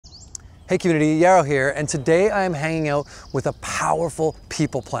Hey community, Yarrow here, and today I am hanging out with a powerful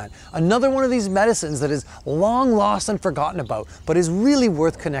people plant. Another one of these medicines that is long lost and forgotten about, but is really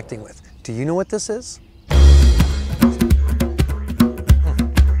worth connecting with. Do you know what this is? They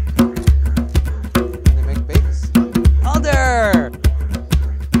make babies. Alder!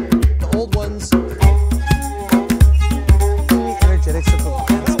 The old ones. Energetics of the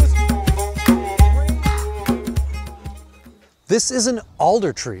plants. This is an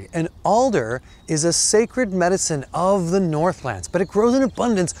alder tree, and alder is a sacred medicine of the Northlands, but it grows in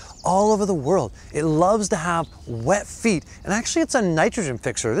abundance all over the world. It loves to have wet feet, and actually it's a nitrogen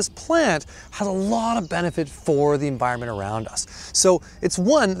fixer. This plant has a lot of benefit for the environment around us. So it's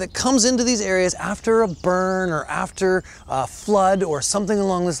one that comes into these areas after a burn or after a flood or something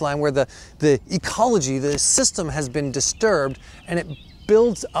along this line where the ecology, the system has been disturbed, and it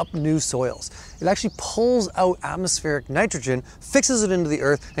builds up new soils. It actually pulls out atmospheric nitrogen, fixes it into the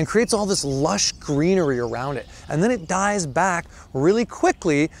earth, and creates all this lush greenery around it. And then it dies back really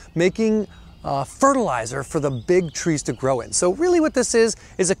quickly, making fertilizer for the big trees to grow in. So really what this is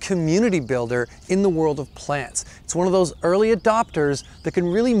a community builder in the world of plants. It's one of those early adopters that can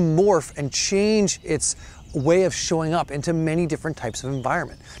really morph and change its way of showing up into many different types of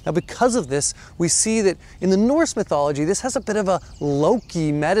environment. Now because of this, we see that in the Norse mythology, this has a bit of a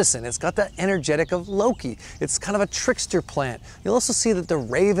Loki medicine. It's got that energetic of Loki. It's kind of a trickster plant. You'll also see that the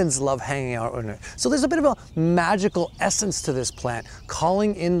ravens love hanging out in it. So there's a bit of a magical essence to this plant,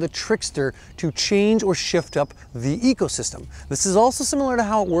 calling in the trickster to change or shift up the ecosystem. This is also similar to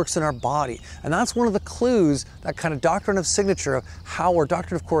how it works in our body. And that's one of the clues, that kind of doctrine of signature of how, or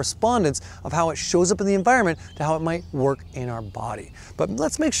doctrine of correspondence, of how it shows up in the environment to how it might work in our body. But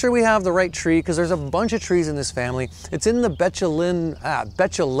let's make sure we have the right tree, because there's a bunch of trees in this family. It's in the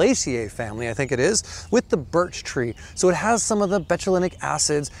Betulaceae family, I think it is, with the birch tree. So it has some of the betulinic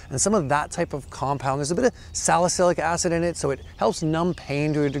acids and some of that type of compound. There's a bit of salicylic acid in it, so it helps numb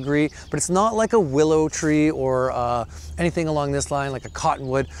pain to a degree, but it's not like a willow tree or anything along this line, like a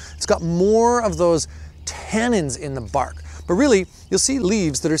cottonwood. It's got more of those tannins in the bark. But really, you'll see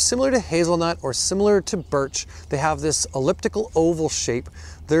leaves that are similar to hazelnut or similar to birch. They have this elliptical oval shape.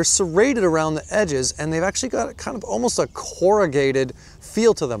 They're serrated around the edges, and they've actually got kind of almost a corrugated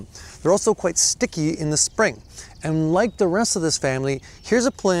feel to them. They're also quite sticky in the spring. And like the rest of this family, here's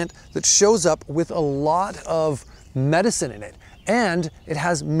a plant that shows up with a lot of medicine in it. And it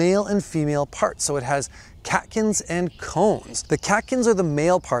has male and female parts. So it has catkins and cones. The catkins are the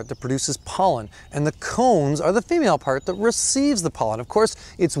male part that produces pollen, and the cones are the female part that receives the pollen. Of course,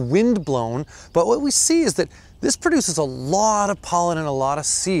 it's wind blown, but what we see is that this produces a lot of pollen and a lot of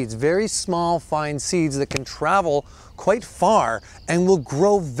seeds, very small, fine seeds that can travel quite far and will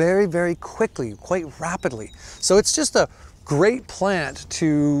grow very, very quickly, quite rapidly. So it's just a great plant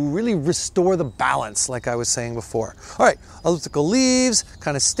to really restore the balance, like I was saying before. All right, elliptical leaves,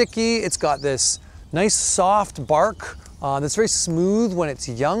 kind of sticky. It's got this nice soft bark that's very smooth when it's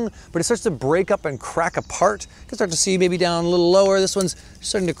young, but it starts to break up and crack apart. You can start to see maybe down a little lower. This one's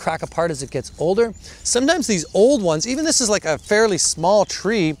starting to crack apart as it gets older. Sometimes these old ones, even this is like a fairly small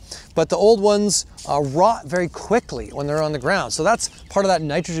tree, but the old ones rot very quickly when they're on the ground. So that's part of that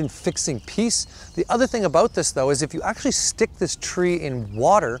nitrogen fixing piece. The other thing about this though is if you actually stick this tree in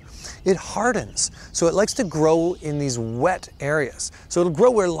water, it hardens. So it likes to grow in these wet areas. So it'll grow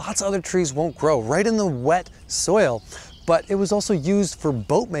where lots of other trees won't grow, right in the wet soil. But it was also used for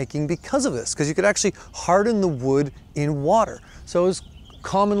boat making because of this, because you could actually harden the wood in water. So it was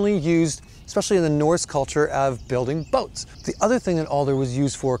commonly used, especially in the Norse culture, of building boats. The other thing that alder was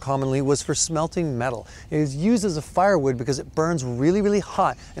used for commonly was for smelting metal. It is used as a firewood because it burns really, really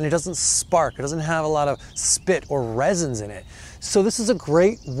hot and it doesn't spark. It doesn't have a lot of spit or resins in it. So this is a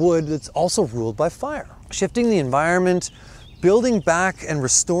great wood that's also ruled by fire. Shifting the environment, building back and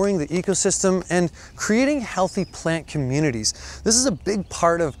restoring the ecosystem, and creating healthy plant communities. This is a big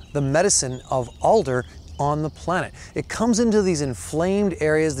part of the medicine of alder on the planet. It comes into these inflamed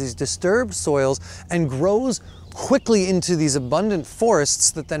areas, these disturbed soils, and grows quickly into these abundant forests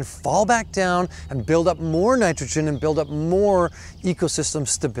that then fall back down and build up more nitrogen and build up more ecosystem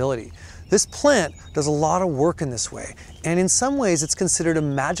stability. This plant does a lot of work in this way, and in some ways it's considered a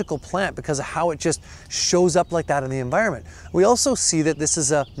magical plant because of how it just shows up like that in the environment. We also see that this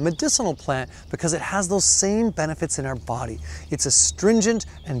is a medicinal plant because it has those same benefits in our body. It's astringent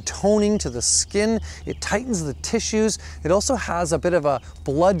and toning to the skin, it tightens the tissues, it also has a bit of a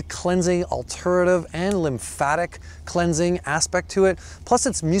blood cleansing, alterative, and lymphatic cleansing aspect to it, plus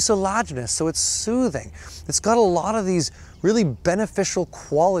it's mucilaginous, so it's soothing. It's got a lot of these really beneficial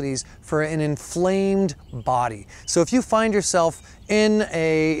qualities for an inflamed body. So if you find yourself in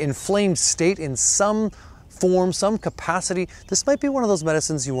an inflamed state in some form, some capacity, this might be one of those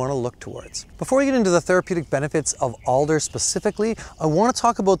medicines you want to look towards. Before we get into the therapeutic benefits of alder specifically, I want to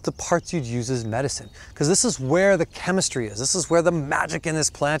talk about the parts you'd use as medicine, because this is where the chemistry is. This is where the magic in this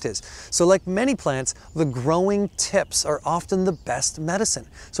plant is. So like many plants, the growing tips are often the best medicine.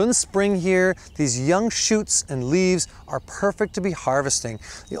 So in the spring here, these young shoots and leaves are perfect to be harvesting.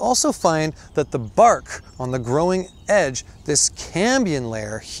 You also find that the bark on the growing edge, this cambium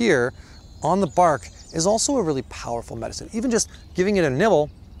layer here on the bark, is also a really powerful medicine. Even just giving it a nibble,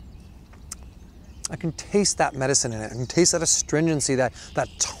 I can taste that medicine in it. I can taste that astringency, that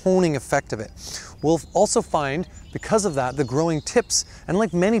toning effect of it. We'll also find, because of that, the growing tips, and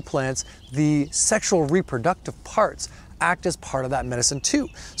like many plants, the sexual reproductive parts act as part of that medicine too.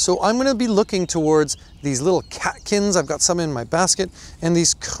 So I'm gonna be looking towards these little catkins, I've got some in my basket, and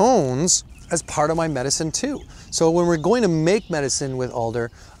these cones as part of my medicine too. So when we're going to make medicine with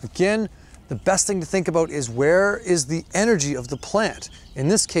alder, again, the best thing to think about is where is the energy of the plant. In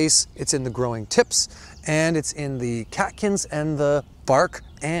this case, it's in the growing tips, and it's in the catkins and the bark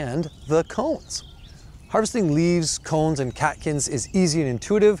and the cones. Harvesting leaves, cones, and catkins is easy and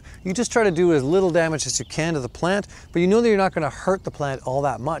intuitive. You just try to do as little damage as you can to the plant, but you know that you're not going to hurt the plant all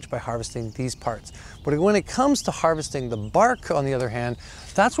that much by harvesting these parts. But when it comes to harvesting the bark, on the other hand,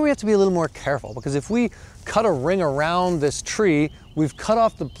 that's where we have to be a little more careful, because if we cut a ring around this tree, we've cut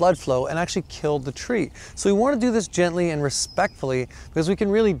off the blood flow and actually killed the tree. So we want to do this gently and respectfully, because we can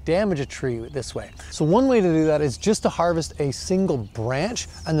really damage a tree this way. So one way to do that is just to harvest a single branch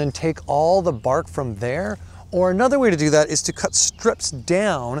and then take all the bark from there. Or another way to do that is to cut strips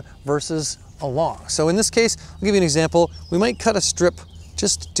down versus along. So in this case, I'll give you an example. We might cut a strip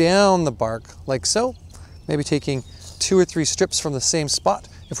just down the bark like so, maybe taking 2 or 3 strips from the same spot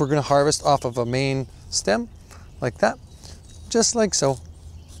if we're going to harvest off of a main stem like that, just like so.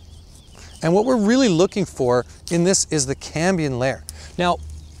 And what we're really looking for in this is the cambium layer. Now,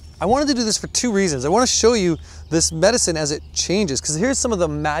 I wanted to do this for 2 reasons. I want to show you this medicine as it changes, because here's some of the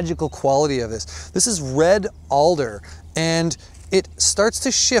magical quality of this. This is red alder, and it starts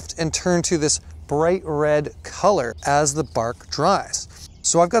to shift and turn to this bright red color as the bark dries.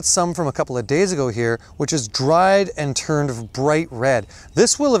 So I've got some from a couple of days ago here, which is dried and turned bright red.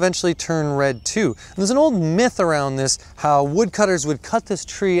 This will eventually turn red too. And there's an old myth around this, how woodcutters would cut this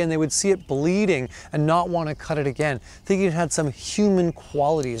tree and they would see it bleeding and not want to cut it again, thinking it had some human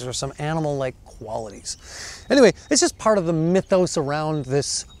qualities or some animal-like qualities. Anyway, it's just part of the mythos around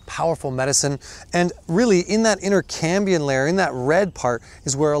this powerful medicine, and really in that inner cambium layer, in that red part,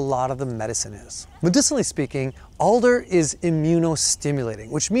 is where a lot of the medicine is. Medicinally speaking, alder is immunostimulating,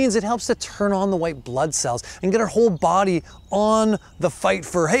 which means it helps to turn on the white blood cells and get our whole body on the fight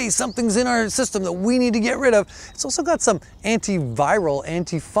for, hey, something's in our system that we need to get rid of. It's also got some antiviral,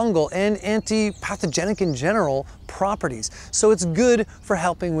 antifungal, and anti-pathogenic in general properties. So it's good for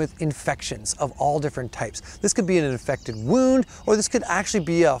helping with infections of all different types. This could be an infected wound, or this could actually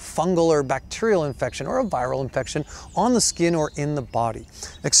be a fungal or bacterial infection or a viral infection on the skin or in the body.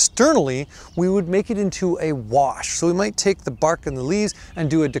 Externally, we would make it into a wash. So we might take the bark and the leaves and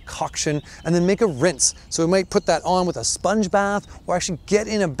do a decoction and then make a rinse. So we might put that on with a sponge bath, or actually get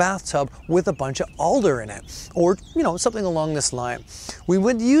in a bathtub with a bunch of alder in it, or something along this line. We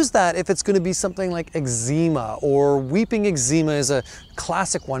would use that if it's going to be something like eczema, or weeping eczema is a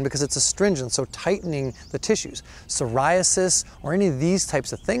classic one because it's astringent, so tightening the tissues. Psoriasis, or any of these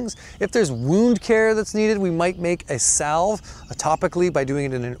types of things. If there's wound care that's needed, we might make a salve topically by doing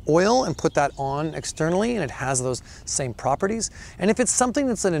it in an oil and put that on externally, and it has those same properties. And if it's something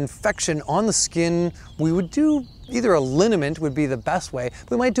that's an infection on the skin, we would do either a liniment would be the best way.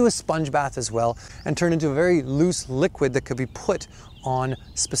 We might do a sponge bath as well and turn into a very loose liquid that could be put on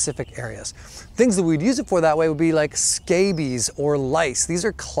specific areas. Things that we'd use it for that way would be like scabies or lice. These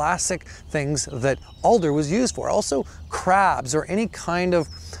are classic things that alder was used for. Also crabs or any kind of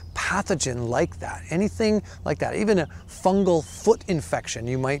pathogen like that, anything like that. Even a fungal foot infection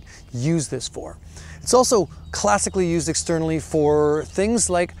you might use this for. It's also classically used externally for things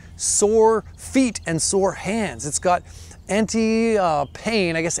like sore feet and sore hands. It's got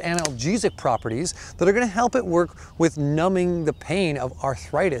anti-pain, analgesic properties that are going to help it work with numbing the pain of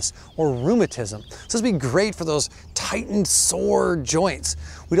arthritis or rheumatism. So this would be great for those tightened, sore joints.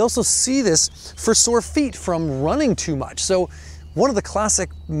 We'd also see this for sore feet from running too much. So one of the classic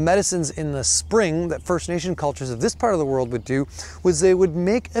medicines in the spring that First Nation cultures of this part of the world would do was they would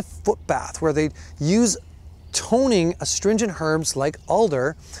make a foot bath where they'd use toning astringent herbs like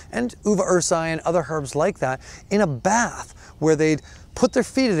alder and uva ursi and other herbs like that in a bath where they'd put their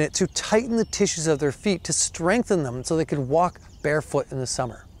feet in it to tighten the tissues of their feet to strengthen them so they could walk barefoot in the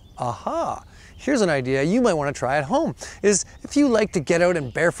summer. Aha! Here's an idea you might want to try at home, is if you like to get out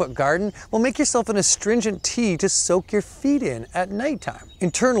and barefoot garden, well, make yourself an astringent tea to soak your feet in at nighttime.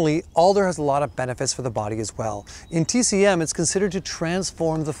 Internally, alder has a lot of benefits for the body as well. In TCM, it's considered to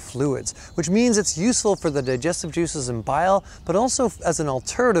transform the fluids, which means it's useful for the digestive juices and bile, but also as an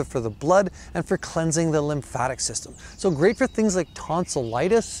alternative for the blood and for cleansing the lymphatic system. So great for things like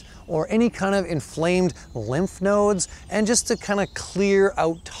tonsillitis, or any kind of inflamed lymph nodes, and just to kind of clear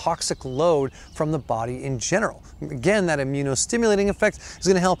out toxic load from the body in general. Again, that immunostimulating effect is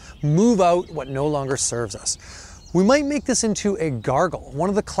going to help move out what no longer serves us. We might make this into a gargle. One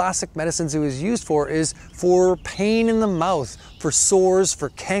of the classic medicines it was used for is for pain in the mouth, for sores, for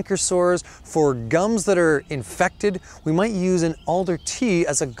canker sores, for gums that are infected. We might use an alder tea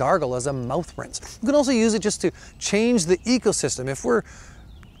as a gargle, as a mouth rinse. You can also use it just to change the ecosystem. If we're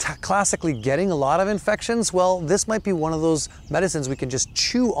classically getting a lot of infections, well, this might be one of those medicines we can just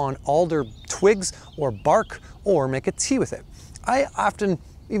chew on alder twigs or bark or make a tea with it. I often,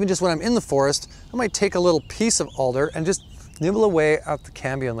 even just when I'm in the forest, I might take a little piece of alder and just nibble away at the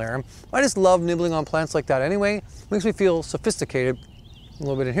cambium layer. I just love nibbling on plants like that anyway. Makes me feel sophisticated. A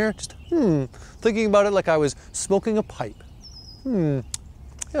little bit in here, just thinking about it like I was smoking a pipe.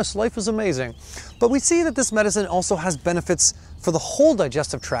 Yes, life is amazing. But we see that this medicine also has benefits for the whole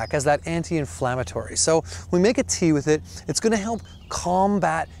digestive tract as that anti-inflammatory. So we make a tea with it, it's going to help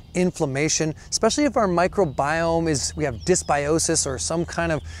combat inflammation, especially if our microbiome is, we have dysbiosis or some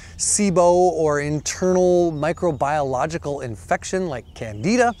kind of SIBO or internal microbiological infection like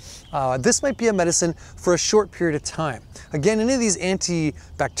candida. This might be a medicine for a short period of time. Again, any of these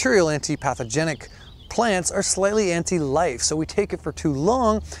antibacterial, antipathogenic plants are slightly anti-life, so we take it for too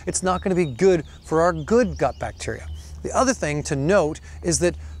long, it's not going to be good for our good gut bacteria. The other thing to note is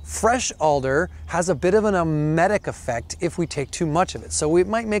that fresh alder has a bit of an emetic effect if we take too much of it. So it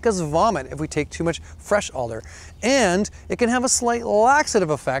might make us vomit if we take too much fresh alder. And it can have a slight laxative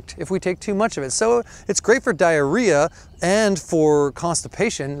effect if we take too much of it. So it's great for diarrhea and for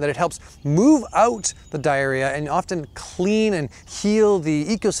constipation, that it helps move out the diarrhea and often clean and heal the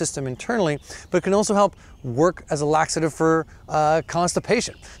ecosystem internally, but it can also help work as a laxative for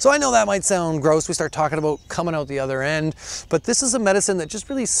constipation. So I know that might sound gross, we start talking about coming out the other end, but this is a medicine that just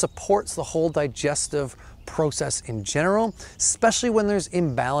really supports the whole digestive process in general, especially when there's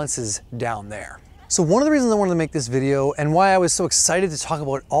imbalances down there. So one of the reasons I wanted to make this video and why I was so excited to talk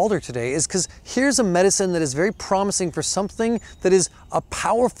about alder today is because here's a medicine that is very promising for something that is a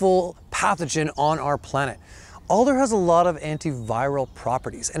powerful pathogen on our planet. Alder has a lot of antiviral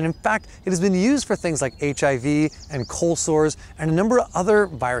properties, and in fact, it has been used for things like HIV and cold sores and a number of other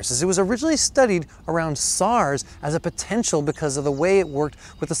viruses. It was originally studied around SARS as a potential because of the way it worked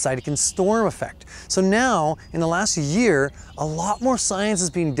with the cytokine storm effect. So now, in the last year, a lot more science is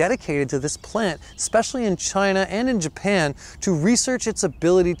being dedicated to this plant, especially in China and in Japan, to research its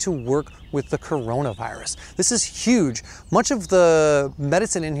ability to work with the coronavirus. This is huge. Much of the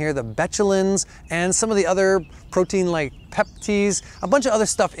medicine in here, the betulins and some of the other protein like peptides, a bunch of other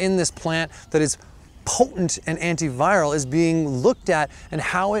stuff in this plant that is potent and antiviral is being looked at, and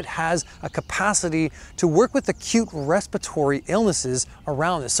how it has a capacity to work with acute respiratory illnesses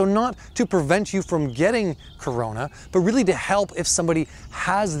around this. So not to prevent you from getting corona, but really to help if somebody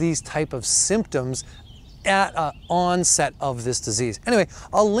has these type of symptoms at onset of this disease. Anyway,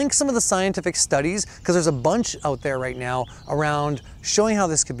 I'll link some of the scientific studies because there's a bunch out there right now around showing how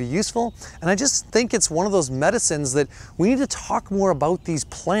this could be useful. And I just think it's one of those medicines that we need to talk more about, these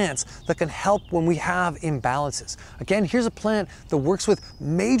plants that can help when we have imbalances. Again, here's a plant that works with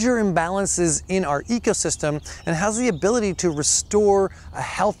major imbalances in our ecosystem and has the ability to restore a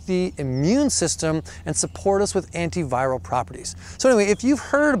healthy immune system and support us with antiviral properties. So anyway, if you've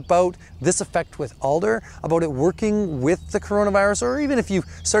heard about this effect with alder, about it working with the coronavirus, or even if you've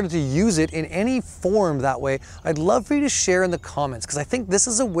started to use it in any form that way, I'd love for you to share in the comments, because I think this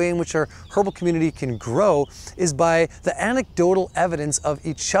is a way in which our herbal community can grow, is by the anecdotal evidence of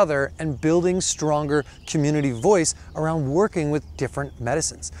each other and building stronger community voice around working with different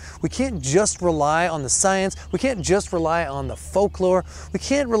medicines. We can't just rely on the science, we can't just rely on the folklore, we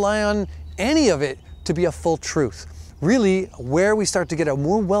can't rely on any of it to be a full truth. Really, where we start to get a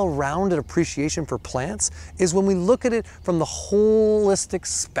more well-rounded appreciation for plants is when we look at it from the holistic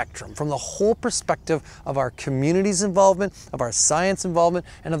spectrum, from the whole perspective of our community's involvement, of our science involvement,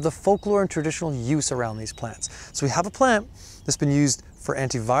 and of the folklore and traditional use around these plants. So we have a plant that's been used For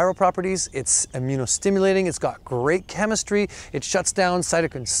antiviral properties, it's immunostimulating, it's got great chemistry, it shuts down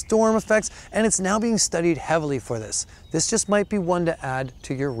cytokine storm effects, and it's now being studied heavily for this. This just might be one to add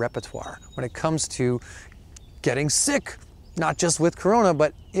to your repertoire when it comes to getting sick, not just with corona,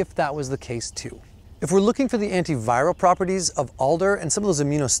 but if that was the case too. If we're looking for the antiviral properties of alder and some of those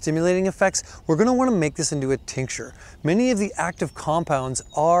immunostimulating effects, we're going to want to make this into a tincture. Many of the active compounds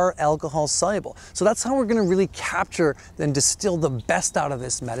are alcohol soluble, so that's how we're going to really capture and distill the best out of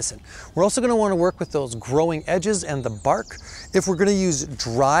this medicine. We're also going to want to work with those growing edges and the bark. If we're going to use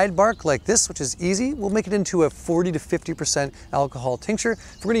dried bark like this, which is easy, we'll make it into a 40 to 50% alcohol tincture.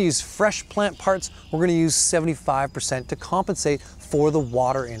 If we're going to use fresh plant parts, we're going to use 75% to compensate for the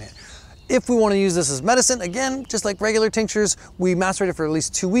water in it. If we want to use this as medicine, again, just like regular tinctures, we macerate it for at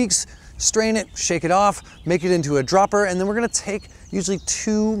least 2 weeks, strain it, shake it off, make it into a dropper, and then we're going to take usually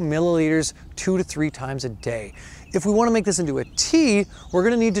 2 milliliters 2 to 3 times a day. If we want to make this into a tea, we're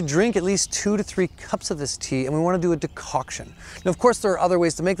going to need to drink at least 2 to 3 cups of this tea, and we want to do a decoction. Now, of course, there are other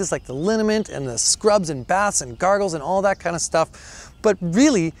ways to make this, like the liniment and the scrubs and baths and gargles and all that kind of stuff. But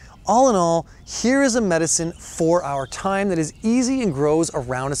really, all in all, here is a medicine for our time that is easy and grows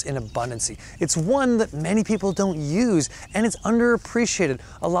around us in abundance. It's one that many people don't use, and it's underappreciated.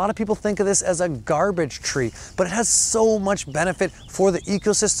 A lot of people think of this as a garbage tree, but it has so much benefit for the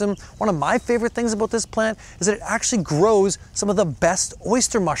ecosystem. One of my favorite things about this plant is that it actually grows some of the best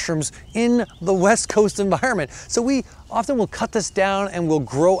oyster mushrooms in the West Coast environment. So we often will cut this down and we'll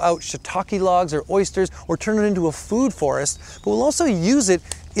grow out shiitake logs or oysters or turn it into a food forest, but we'll also use it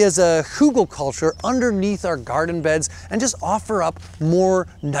as a hugelkultur underneath our garden beds and just offer up more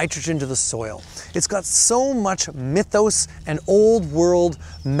nitrogen to the soil. It's got so much mythos and old world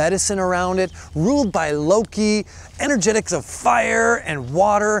medicine around it, ruled by Loki, energetics of fire and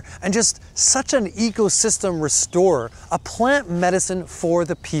water, and just such an ecosystem restorer, a plant medicine for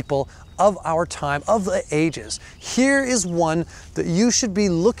the people of our time, of the ages. Here is one that you should be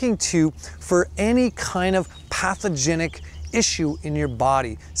looking to for any kind of pathogenic issue in your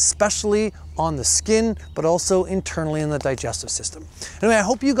body, especially on the skin, but also internally in the digestive system. Anyway, I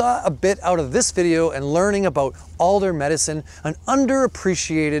hope you got a bit out of this video and learning about alder medicine, an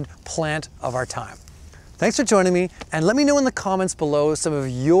underappreciated plant of our time. Thanks for joining me, and let me know in the comments below some of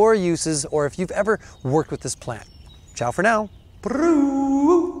your uses or if you've ever worked with this plant. Ciao for now.